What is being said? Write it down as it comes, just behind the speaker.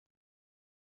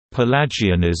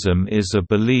Pelagianism is a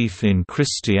belief in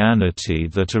Christianity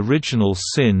that original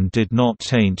sin did not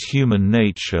taint human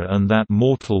nature and that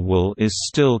mortal will is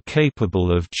still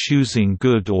capable of choosing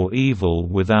good or evil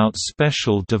without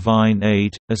special divine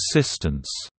aid, assistance.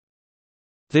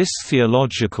 This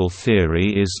theological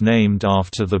theory is named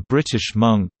after the British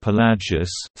monk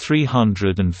Pelagius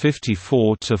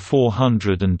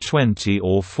 (354–420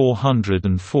 or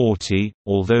 440),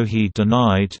 although he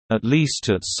denied, at least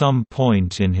at some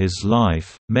point in his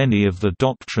life, many of the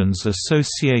doctrines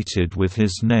associated with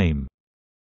his name.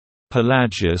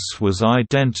 Pelagius was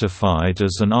identified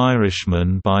as an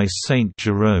Irishman by Saint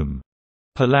Jerome.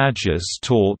 Pelagius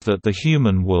taught that the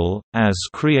human will, as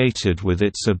created with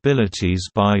its abilities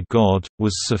by God,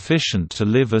 was sufficient to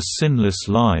live a sinless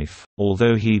life,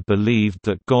 although he believed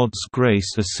that God's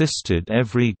grace assisted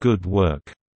every good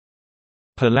work.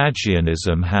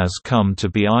 Pelagianism has come to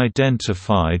be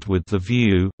identified with the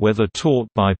view, whether taught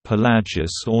by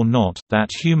Pelagius or not, that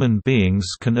human beings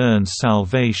can earn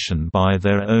salvation by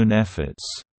their own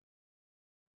efforts.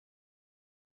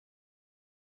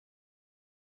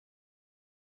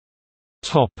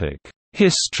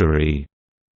 History.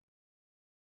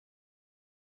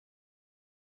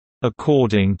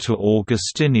 According to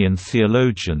Augustinian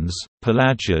theologians,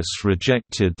 Pelagius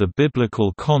rejected the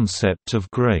biblical concept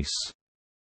of grace.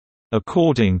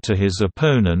 According to his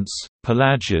opponents,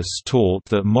 Pelagius taught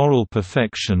that moral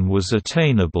perfection was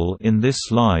attainable in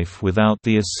this life without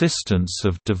the assistance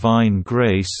of divine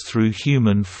grace through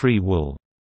human free will.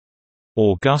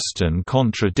 Augustine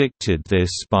contradicted this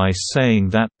by saying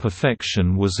that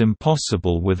perfection was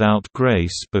impossible without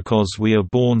grace because we are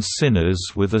born sinners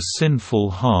with a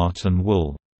sinful heart and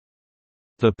will.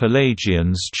 The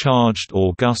Pelagians charged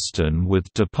Augustine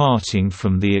with departing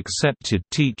from the accepted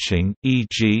teaching,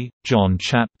 e.g., John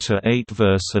chapter 8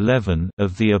 verse 11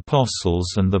 of the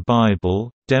Apostles and the Bible,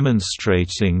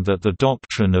 demonstrating that the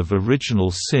doctrine of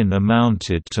original sin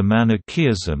amounted to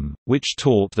Manichaeism, which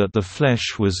taught that the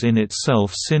flesh was in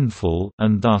itself sinful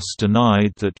and thus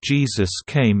denied that Jesus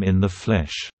came in the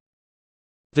flesh.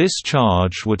 This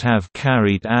charge would have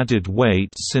carried added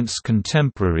weight since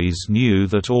contemporaries knew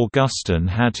that Augustine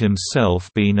had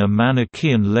himself been a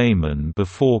Manichaean layman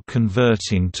before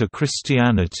converting to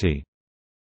Christianity.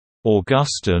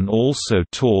 Augustine also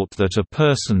taught that a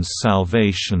person's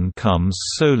salvation comes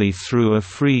solely through a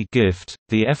free gift,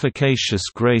 the efficacious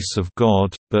grace of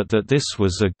God, but that this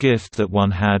was a gift that one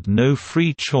had no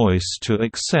free choice to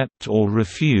accept or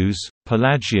refuse.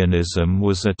 Pelagianism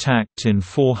was attacked in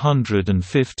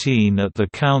 415 at the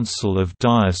Council of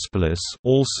Diospolis,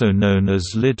 also known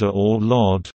as Lydda or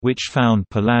Lod, which found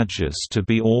Pelagius to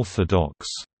be orthodox.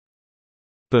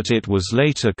 But it was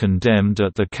later condemned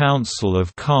at the Council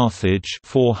of Carthage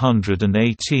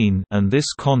 418, and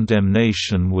this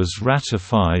condemnation was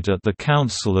ratified at the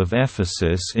Council of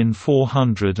Ephesus in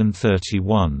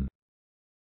 431.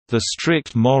 The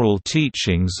strict moral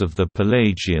teachings of the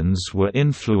Pelagians were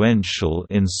influential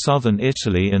in southern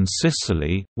Italy and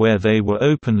Sicily, where they were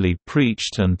openly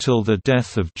preached until the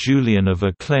death of Julian of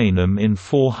Acclanum in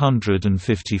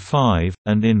 455,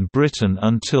 and in Britain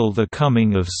until the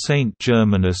coming of Saint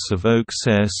Germanus of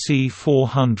Auxerre c.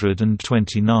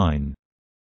 429.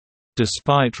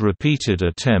 Despite repeated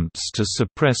attempts to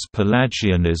suppress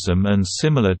Pelagianism and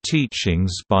similar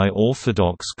teachings by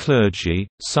Orthodox clergy,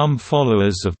 some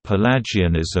followers of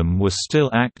Pelagianism were still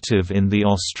active in the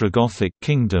Ostrogothic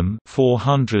kingdom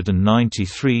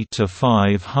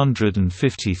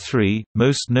 493–553,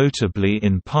 most notably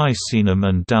in Picenum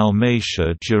and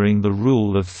Dalmatia during the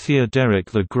rule of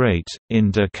Theoderic the Great. In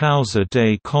De Causa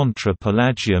Dei contra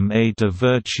Pelagium e de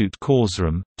Virtute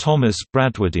Causarum, Thomas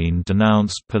Bradwardine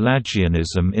denounced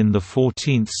Pelagianism in the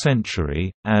 14th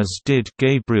century, as did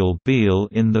Gabriel Biel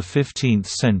in the 15th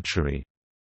century.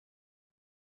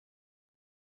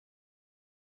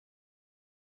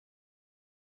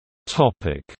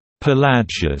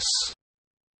 Pelagius.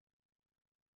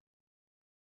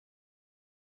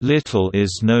 Little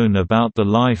is known about the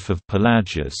life of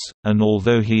Pelagius, and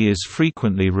although he is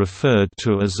frequently referred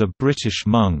to as a British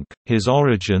monk, his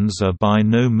origins are by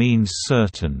no means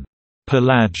certain.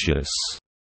 Pelagius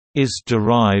is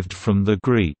derived from the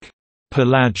Greek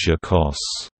Pelagiakos,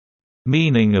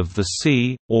 meaning of the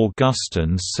sea.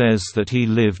 Augustine says that he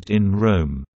lived in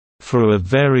Rome for a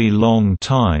very long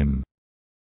time,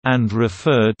 and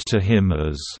referred to him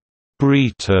as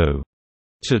Brito,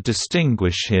 to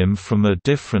distinguish him from a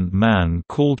different man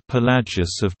called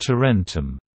Pelagius of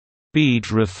Tarentum.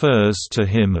 Bede refers to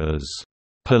him as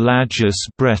Pelagius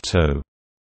Breto.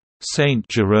 Saint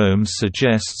Jerome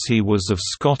suggests he was of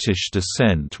Scottish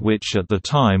descent, which at the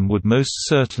time would most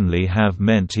certainly have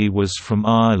meant he was from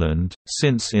Ireland,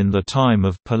 since in the time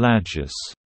of Pelagius,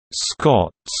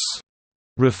 Scots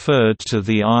referred to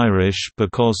the Irish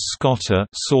because Scotta,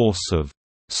 source of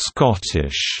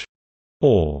Scottish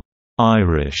or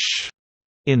Irish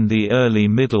in the early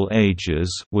Middle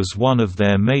Ages, was one of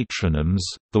their matronyms.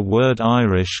 The word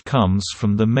Irish comes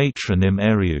from the matronym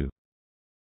Eriu.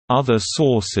 Other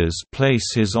sources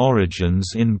place his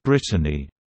origins in Brittany.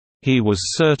 He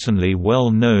was certainly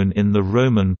well known in the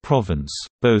Roman province,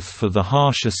 both for the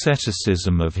harsh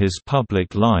asceticism of his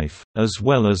public life, as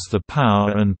well as the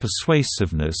power and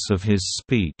persuasiveness of his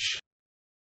speech.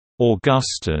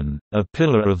 Augustine, a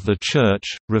pillar of the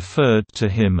Church, referred to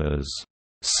him as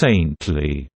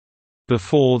saintly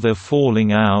before their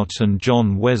falling out, and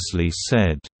John Wesley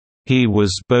said, "He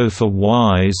was both a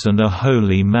wise and a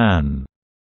holy man."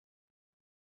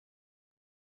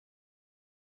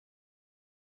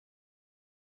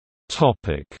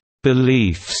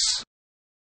 Beliefs.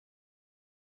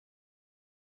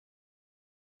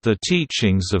 The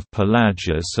teachings of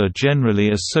Pelagius are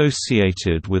generally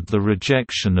associated with the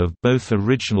rejection of both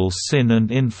original sin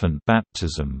and infant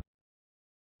baptism.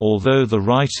 Although the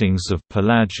writings of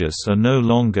Pelagius are no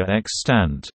longer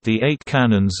extant, the 8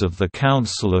 canons of the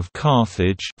Council of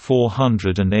Carthage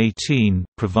 418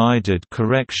 provided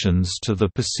corrections to the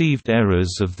perceived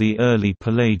errors of the early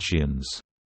Pelagians.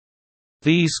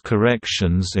 These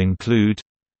corrections include: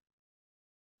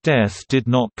 death did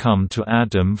not come to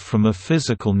Adam from a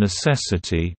physical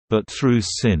necessity, but through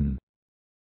sin.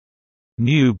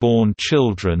 Newborn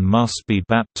children must be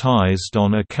baptized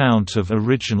on account of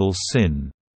original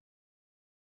sin.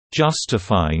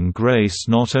 Justifying grace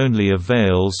not only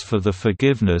avails for the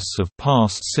forgiveness of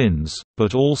past sins,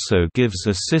 but also gives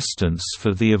assistance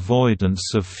for the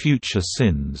avoidance of future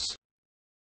sins.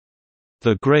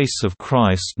 The grace of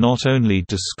Christ not only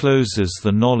discloses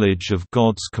the knowledge of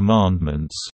God's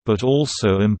commandments, but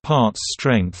also imparts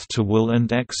strength to will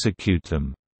and execute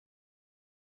them.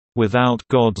 Without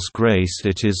God's grace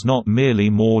it is not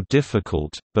merely more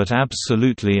difficult, but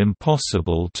absolutely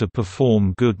impossible to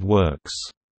perform good works.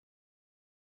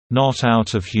 Not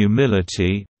out of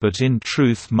humility, but in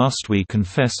truth must we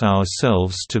confess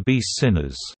ourselves to be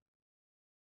sinners.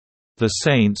 The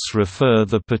saints refer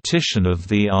the petition of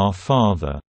the Our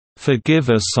Father,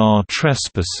 "Forgive us our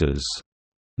trespasses,"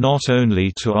 not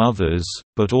only to others,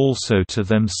 but also to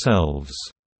themselves.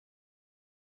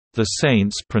 The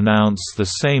saints pronounce the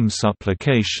same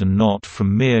supplication not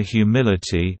from mere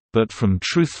humility, but from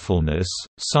truthfulness.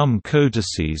 Some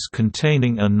codices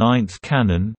containing a 9th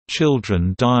canon,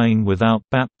 children dying without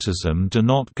baptism do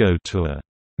not go to a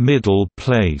middle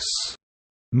place,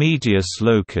 medius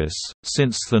locus,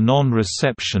 since the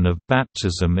non-reception of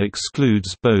baptism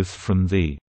excludes both from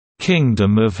the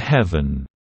kingdom of heaven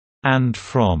and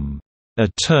from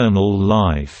eternal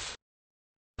life.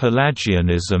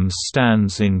 Pelagianism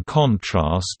stands in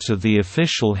contrast to the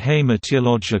official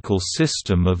haematological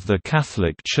system of the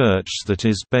Catholic Church that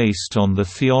is based on the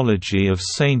theology of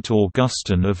Saint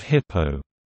Augustine of Hippo.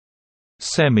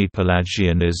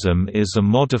 Semi-Pelagianism is a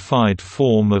modified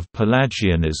form of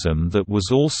Pelagianism that was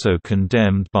also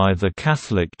condemned by the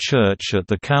Catholic Church at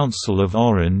the Council of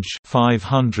Orange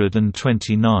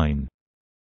 529.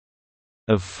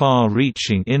 Of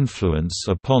far-reaching influence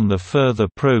upon the further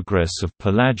progress of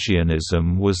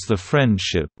Pelagianism was the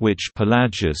friendship which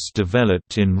Pelagius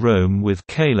developed in Rome with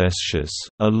Caelestius,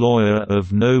 a lawyer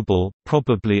of noble,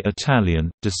 probably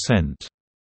Italian, descent.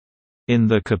 In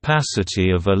the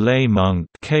capacity of a lay monk,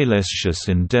 Caelestius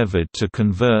endeavored to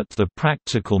convert the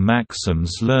practical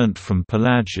maxims learnt from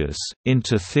Pelagius,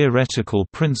 into theoretical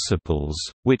principles,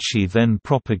 which he then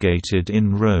propagated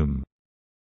in Rome.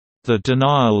 The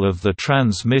denial of the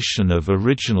transmission of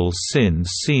original sin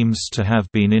seems to have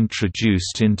been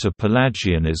introduced into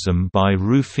Pelagianism by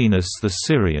Rufinus the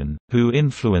Syrian, who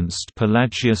influenced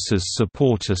Pelagius's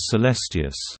supporter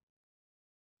Celestius.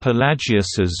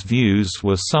 Pelagius's views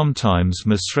were sometimes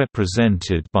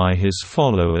misrepresented by his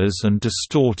followers and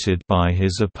distorted by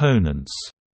his opponents.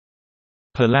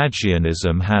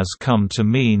 Pelagianism has come to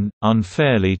mean,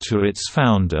 unfairly to its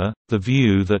founder, the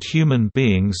view that human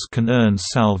beings can earn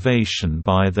salvation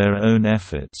by their own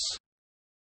efforts.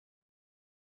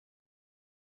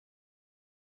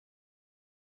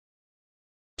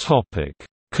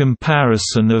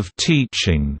 Comparison of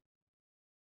teaching.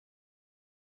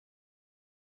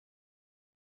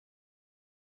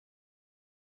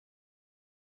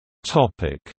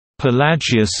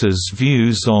 Pelagius's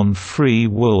views on free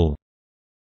will.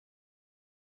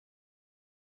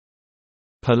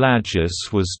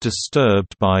 Pelagius was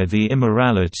disturbed by the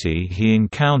immorality he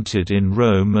encountered in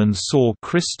Rome and saw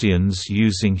Christians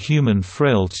using human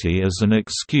frailty as an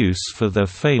excuse for their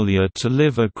failure to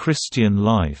live a Christian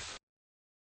life.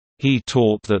 He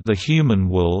taught that the human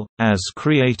will, as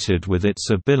created with its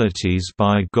abilities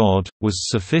by God, was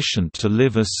sufficient to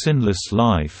live a sinless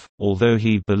life, although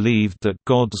he believed that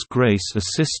God's grace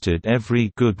assisted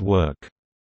every good work.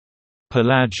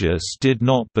 Pelagius did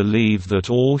not believe that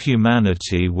all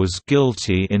humanity was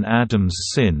guilty in Adam's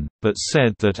sin, but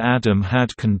said that Adam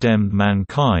had condemned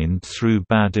mankind through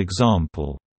bad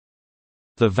example.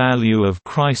 The value of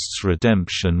Christ's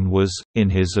redemption was, in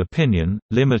his opinion,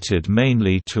 limited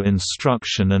mainly to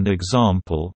instruction and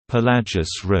example.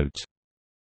 Pelagius wrote,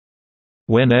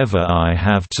 "Whenever I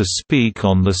have to speak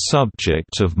on the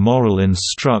subject of moral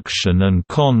instruction and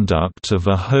conduct of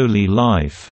a holy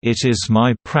life, it is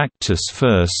my practice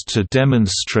first to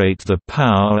demonstrate the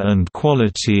power and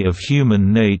quality of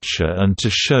human nature and to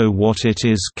show what it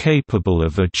is capable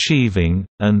of achieving,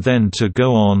 and then to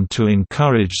go on to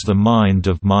encourage the mind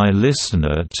of my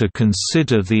listener to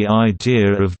consider the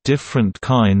idea of different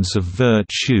kinds of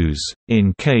virtues,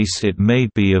 in case it may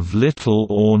be of little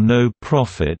or no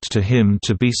profit to him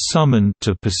to be summoned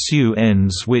to pursue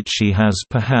ends which he has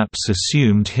perhaps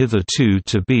assumed hitherto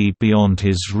to be beyond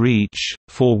his reach,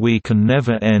 for we can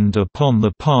never end upon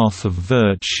the path of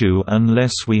virtue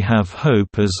unless we have hope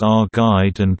as our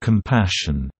guide and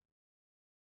compassion.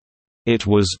 It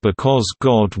was because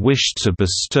God wished to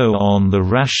bestow on the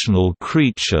rational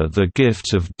creature the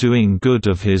gift of doing good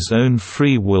of his own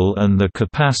free will and the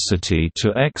capacity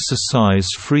to exercise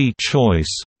free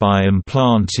choice, by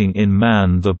implanting in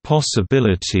man the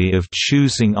possibility of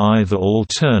choosing either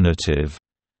alternative.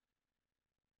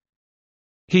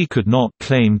 He could not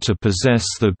claim to possess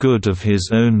the good of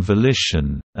his own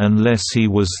volition, unless he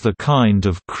was the kind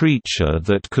of creature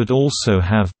that could also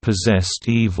have possessed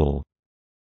evil.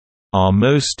 Our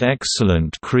most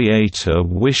excellent Creator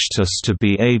wished us to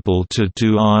be able to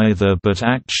do either but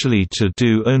actually to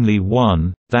do only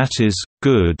one, that is,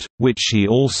 good, which He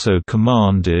also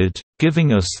commanded,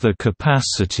 giving us the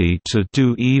capacity to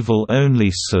do evil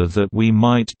only so that we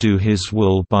might do His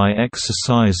will by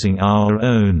exercising our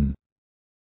own.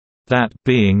 That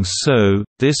being so,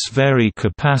 this very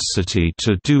capacity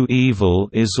to do evil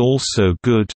is also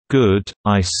good,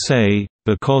 I say,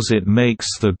 because it makes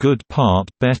the good part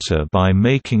better by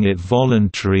making it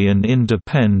voluntary and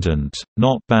independent,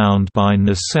 not bound by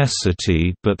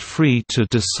necessity but free to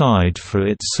decide for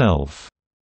itself.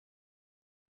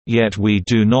 Yet we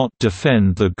do not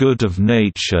defend the good of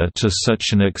nature to such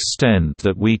an extent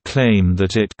that we claim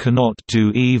that it cannot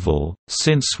do evil,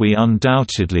 since we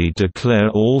undoubtedly declare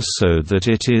also that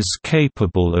it is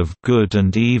capable of good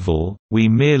and evil. We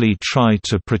merely try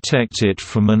to protect it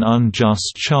from an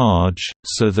unjust charge,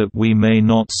 so that we may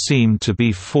not seem to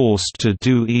be forced to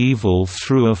do evil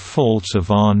through a fault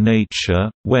of our nature,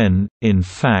 when, in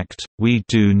fact, we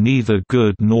do neither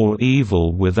good nor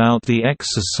evil without the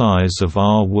exercise of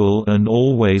our will and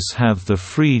always have the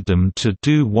freedom to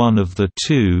do one of the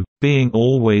two, being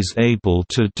always able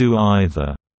to do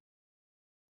either.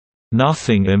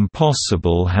 Nothing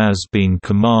impossible has been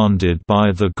commanded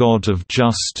by the God of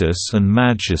justice and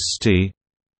majesty.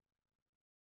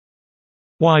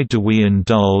 Why do we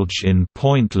indulge in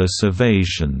pointless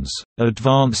evasions,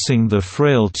 advancing the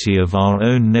frailty of our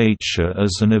own nature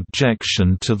as an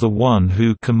objection to the one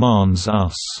who commands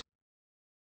us?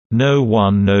 No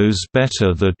one knows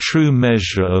better the true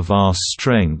measure of our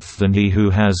strength than he who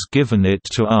has given it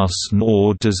to us,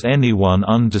 nor does anyone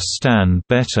understand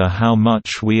better how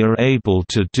much we are able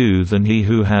to do than he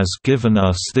who has given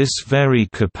us this very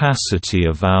capacity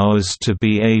of ours to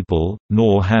be able,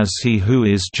 nor has he who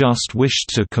is just wished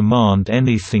to command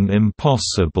anything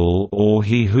impossible, or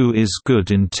he who is good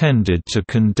intended to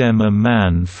condemn a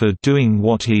man for doing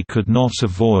what he could not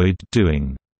avoid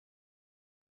doing.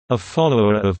 A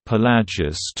follower of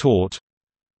Pelagius taught,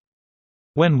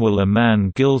 "When will a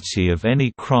man guilty of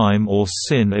any crime or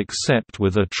sin accept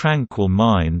with a tranquil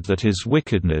mind that his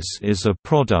wickedness is a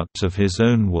product of his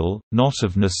own will, not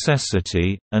of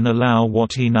necessity, and allow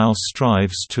what he now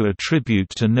strives to attribute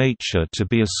to nature to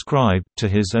be ascribed to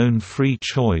his own free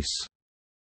choice?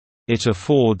 It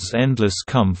affords endless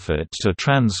comfort to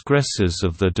transgressors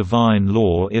of the divine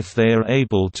law if they are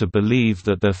able to believe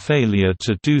that their failure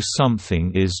to do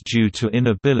something is due to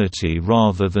inability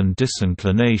rather than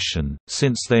disinclination,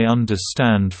 since they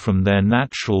understand from their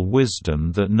natural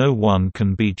wisdom that no one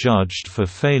can be judged for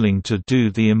failing to do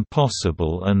the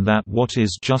impossible, and that what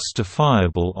is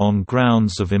justifiable on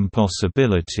grounds of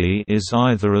impossibility is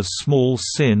either a small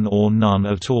sin or none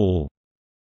at all.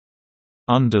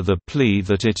 Under the plea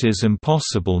that it is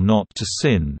impossible not to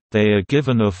sin, they are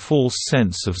given a false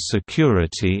sense of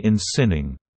security in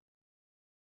sinning.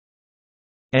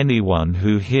 Anyone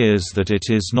who hears that it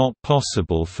is not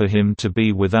possible for him to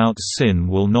be without sin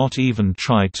will not even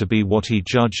try to be what he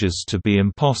judges to be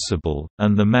impossible,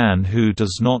 and the man who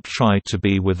does not try to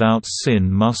be without sin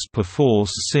must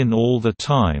perforce sin all the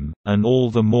time, and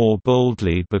all the more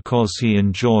boldly because he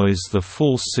enjoys the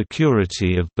false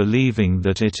security of believing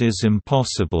that it is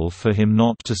impossible for him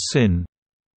not to sin.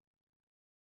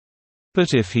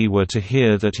 But if he were to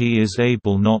hear that he is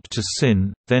able not to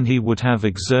sin, then he would have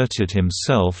exerted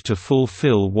himself to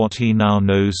fulfill what he now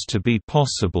knows to be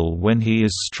possible when he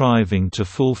is striving to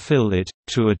fulfill it,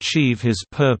 to achieve his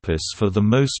purpose for the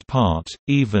most part,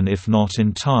 even if not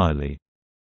entirely.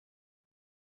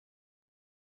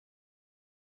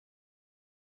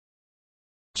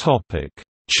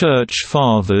 Church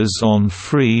Fathers on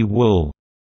free will.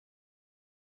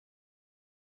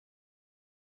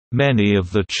 Many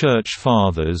of the Church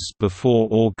Fathers before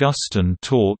Augustine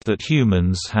taught that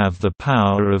humans have the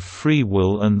power of free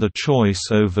will and the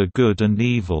choice over good and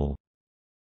evil.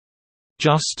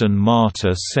 Justin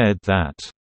Martyr said that,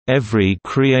 "Every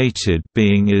created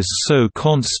being is so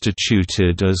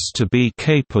constituted as to be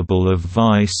capable of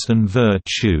vice and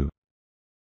virtue.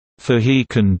 For he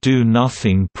can do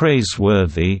nothing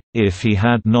praiseworthy, if he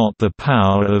had not the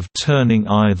power of turning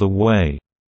either way."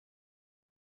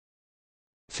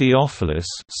 Theophilus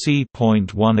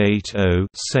c.180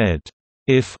 said,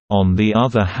 "If, on the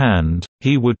other hand,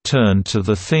 he would turn to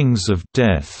the things of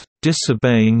death,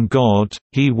 disobeying God,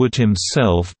 he would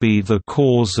himself be the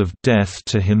cause of death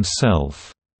to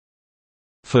himself.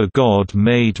 For God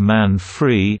made man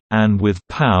free, and with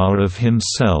power of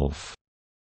himself."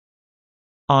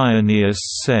 Irenaeus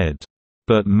said,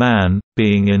 "But man,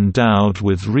 being endowed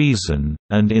with reason,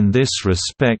 and in this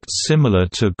respect similar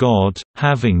to God,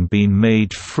 having been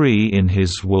made free in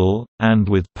his will, and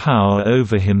with power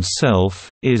over himself,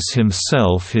 is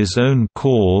himself his own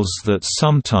cause that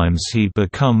sometimes he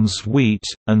becomes wheat,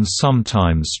 and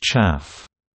sometimes chaff."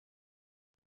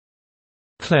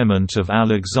 Clement of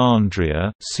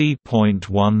Alexandria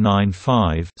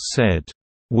c.195 said,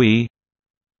 "We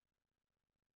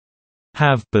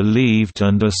have believed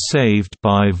and are saved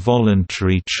by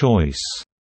voluntary choice."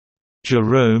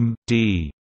 Jerome d.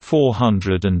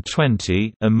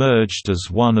 420 emerged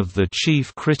as one of the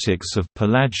chief critics of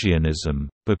Pelagianism,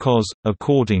 because,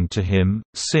 according to him,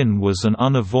 sin was an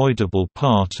unavoidable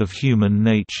part of human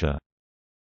nature.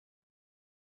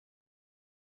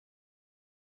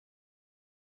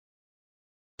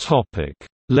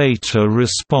 Later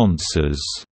responses.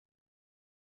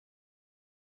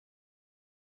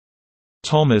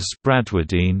 Thomas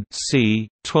Bradwardine c.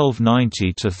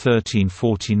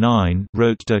 1290–1349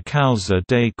 wrote De causa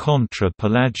de contra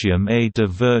Pelagium et de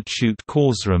virtute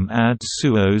causarum ad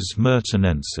suos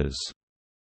Mertenenses.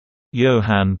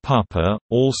 Johann Puppe,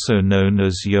 also known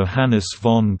as Johannes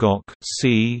von Gogh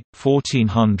c.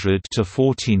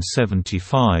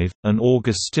 1400–1475, an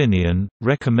Augustinian,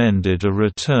 recommended a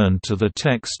return to the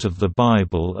text of the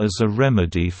Bible as a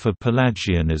remedy for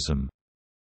Pelagianism.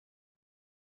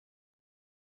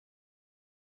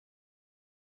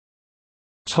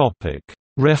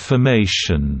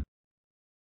 Reformation.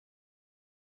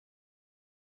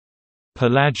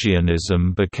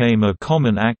 Pelagianism became a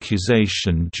common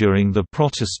accusation during the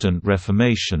Protestant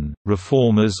Reformation.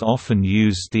 Reformers often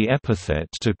used the epithet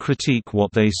to critique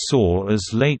what they saw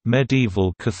as late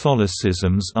medieval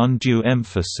Catholicism's undue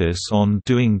emphasis on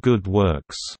doing good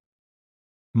works.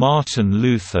 Martin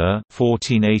Luther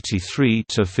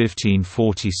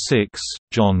 (1483–1546),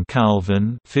 John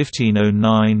Calvin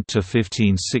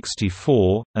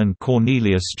 (1509–1564), and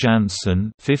Cornelius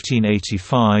Jansen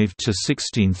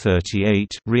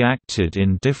 (1585–1638) reacted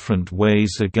in different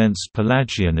ways against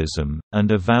Pelagianism,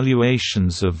 and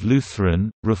evaluations of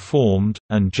Lutheran, Reformed,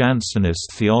 and Jansenist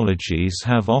theologies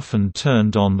have often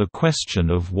turned on the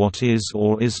question of what is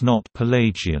or is not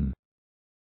Pelagian.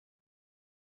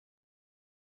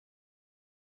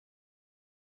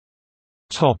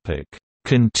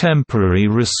 Contemporary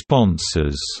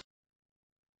responses.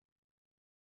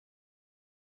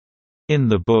 In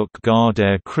the book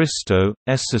Gauder Christo,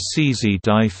 Esercizi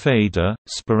di Fede,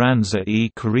 Speranza e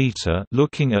Carità,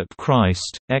 looking at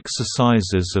Christ,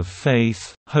 exercises of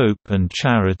faith, hope and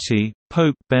charity,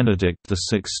 Pope Benedict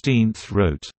XVI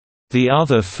wrote, "The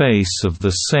other face of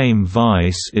the same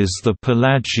vice is the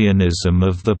Pelagianism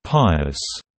of the pious.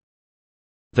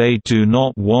 They do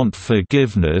not want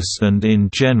forgiveness, and in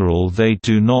general they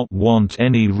do not want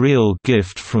any real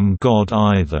gift from God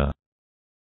either.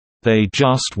 They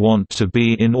just want to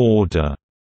be in order.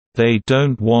 They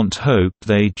don't want hope,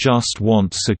 they just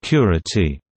want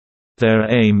security. Their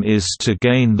aim is to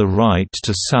gain the right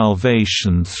to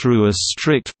salvation through a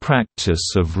strict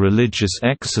practice of religious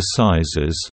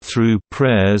exercises, through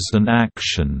prayers and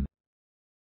action.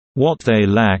 What they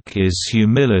lack is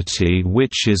humility,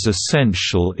 which is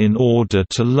essential in order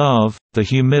to love, the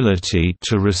humility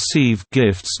to receive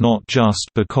gifts not just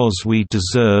because we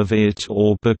deserve it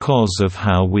or because of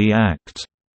how we act.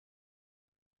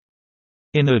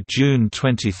 In a June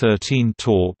 2013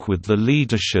 talk with the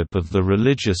leadership of the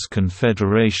Religious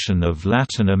Confederation of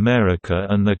Latin America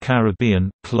and the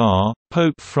Caribbean (CLA),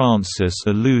 Pope Francis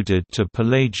alluded to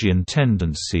Pelagian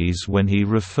tendencies when he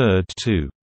referred to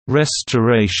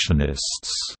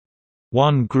 «restorationists»,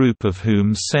 one group of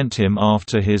whom sent him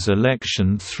after his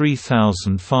election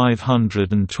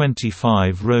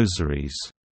 3,525 rosaries.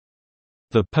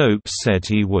 The Pope said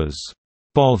he was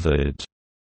 «bothered»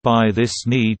 by this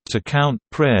need to count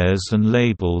prayers and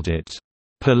labeled it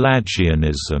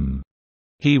Pelagianism.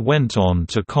 He went on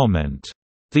to comment,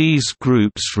 "These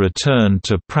groups return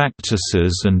to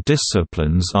practices and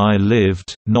disciplines I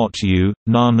lived, not you,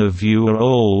 none of you are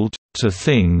old, to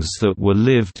things that were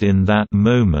lived in that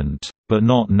moment, but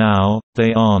not now,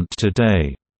 they aren't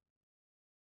today."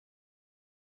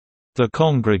 The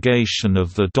Congregation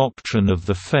of the Doctrine of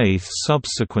the Faith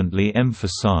subsequently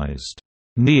emphasized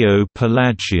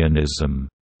Neo-Pelagianism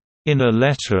in a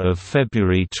letter of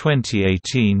February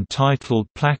 2018 titled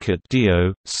Placet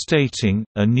Deo, stating,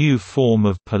 "A new form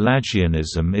of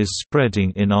Pelagianism is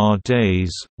spreading in our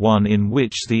days, one in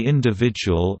which the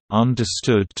individual,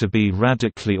 understood to be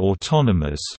radically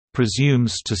autonomous,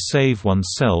 presumes to save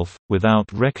oneself,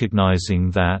 without recognizing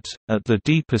that, at the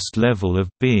deepest level of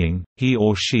being, he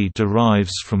or she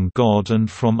derives from God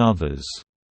and from others."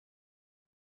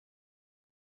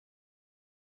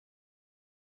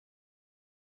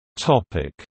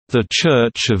 The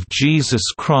Church of Jesus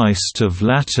Christ of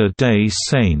Latter-day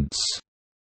Saints.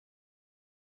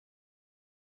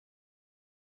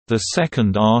 The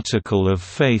Second Article of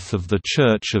Faith of the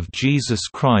Church of Jesus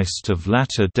Christ of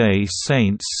Latter-day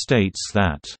Saints states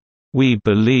that, "We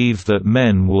believe that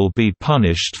men will be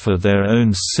punished for their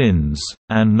own sins,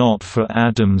 and not for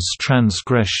Adam's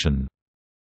transgression."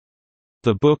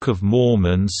 The Book of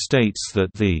Mormon states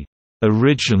that the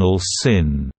original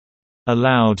sin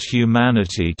allowed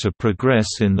humanity to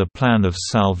progress in the plan of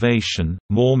salvation.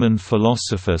 Mormon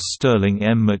philosopher Sterling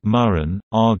M. McMurrin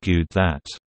argued that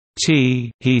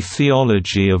the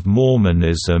theology of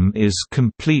Mormonism is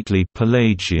completely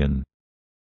Pelagian.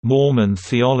 Mormon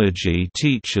theology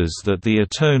teaches that the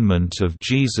atonement of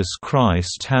Jesus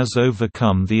Christ has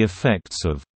overcome the effects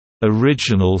of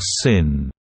original sin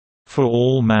for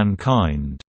all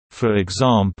mankind. For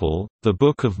example, the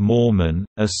Book of Mormon,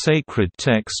 a sacred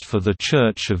text for the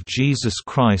Church of Jesus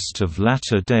Christ of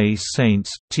Latter-day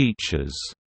Saints, teaches,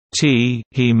 "He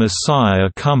Messiah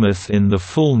cometh in the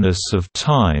fullness of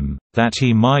time, that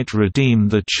he might redeem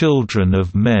the children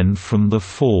of men from the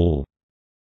fall.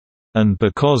 And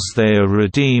because they are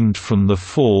redeemed from the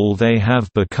fall they have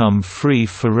become free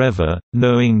forever,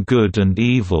 knowing good and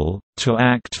evil, to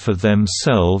act for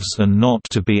themselves and not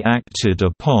to be acted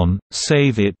upon,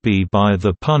 save it be by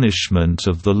the punishment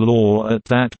of the law at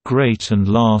that great and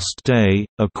last day,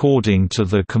 according to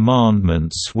the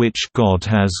commandments which God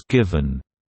has given."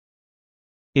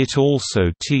 It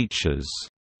also teaches,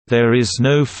 "There is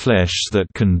no flesh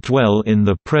that can dwell in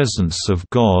the presence of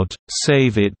God,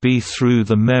 save it be through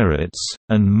the merits,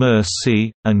 and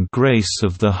mercy, and grace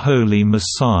of the Holy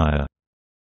Messiah."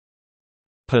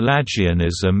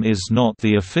 Pelagianism is not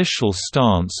the official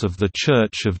stance of the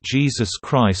Church of Jesus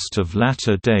Christ of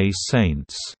Latter-day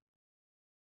Saints.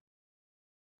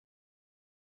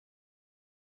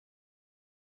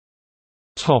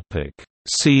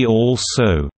 See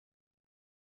also: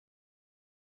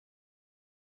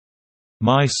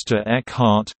 Meister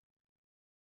Eckhart,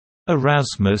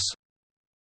 Erasmus,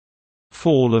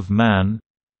 Fall of Man,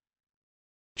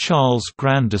 Charles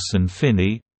Grandison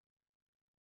Finney,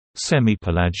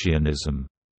 Semi-Pelagianism.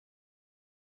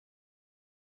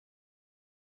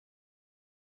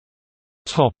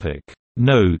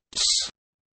 Notes.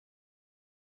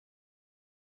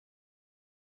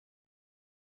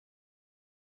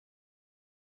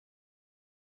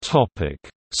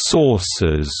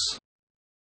 Sources.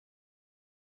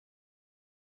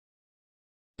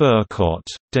 Burkott,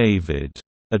 David.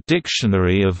 A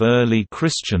Dictionary of Early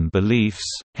Christian Beliefs,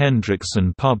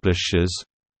 Hendrickson Publishers.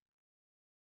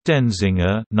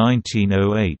 Denzinger,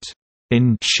 1908.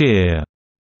 In Cheer.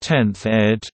 10th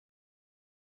ed.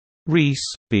 Rees,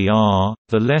 B.R.,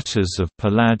 The Letters of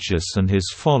Pelagius and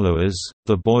His Followers,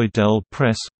 The Boydell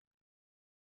Press.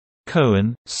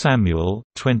 Cohen, Samuel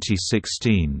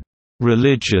 2016.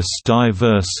 Religious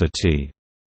Diversity.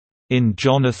 In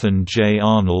Jonathan J.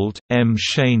 Arnold, M.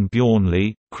 Shane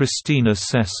Bjornley, Christina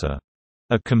Sessa.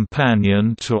 A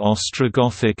Companion to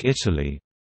Ostrogothic Italy.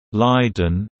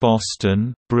 Leiden,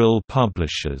 Boston, Brill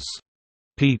Publishers.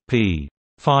 pp.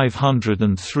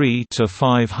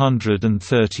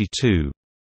 503–532.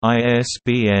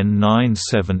 ISBN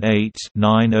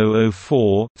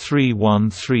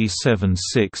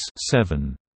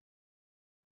 978-9004-31376-7.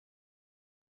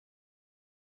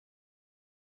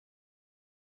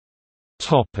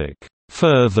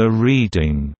 Further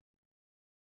reading.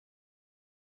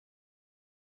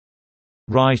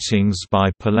 Writings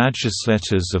by Pelagius.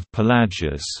 Letters of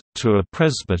Pelagius, to a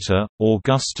Presbyter,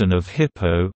 Augustine of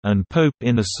Hippo, and Pope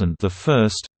Innocent I.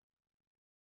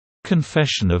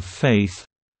 Confession of Faith.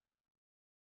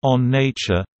 On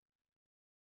Nature.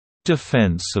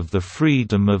 Defense of the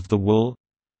Freedom of the Will.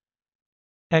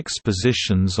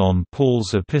 Expositions on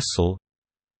Paul's Epistle.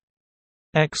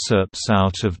 Excerpts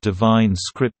out of Divine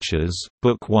Scriptures,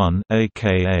 Book 1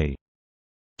 aka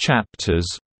Chapters.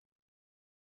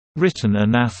 Written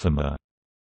Anathema.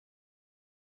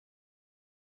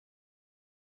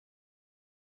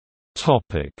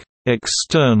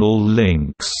 External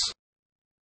links.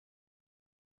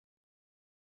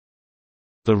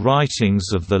 The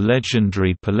writings of the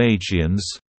legendary Pelagians.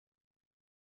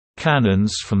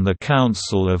 Canons from the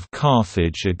Council of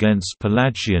Carthage against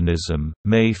Pelagianism,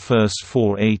 May 1,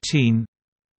 418.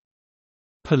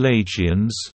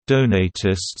 Pelagians,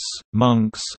 Donatists,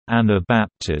 monks,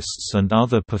 Anabaptists and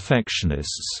other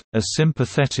perfectionists, a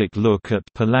sympathetic look at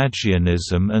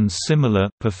Pelagianism and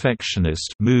similar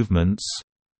perfectionist movements.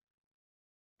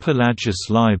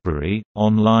 Pelagius Library,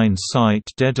 online site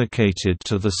dedicated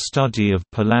to the study of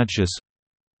Pelagius.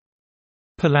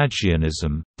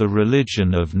 Pelagianism, the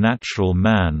Religion of Natural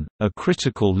Man, a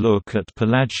critical look at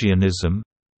Pelagianism.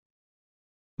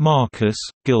 Marcus,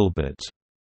 Gilbert.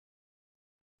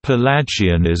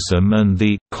 Pelagianism and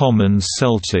the Common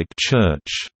Celtic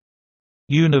Church.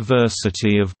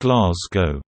 University of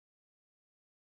Glasgow.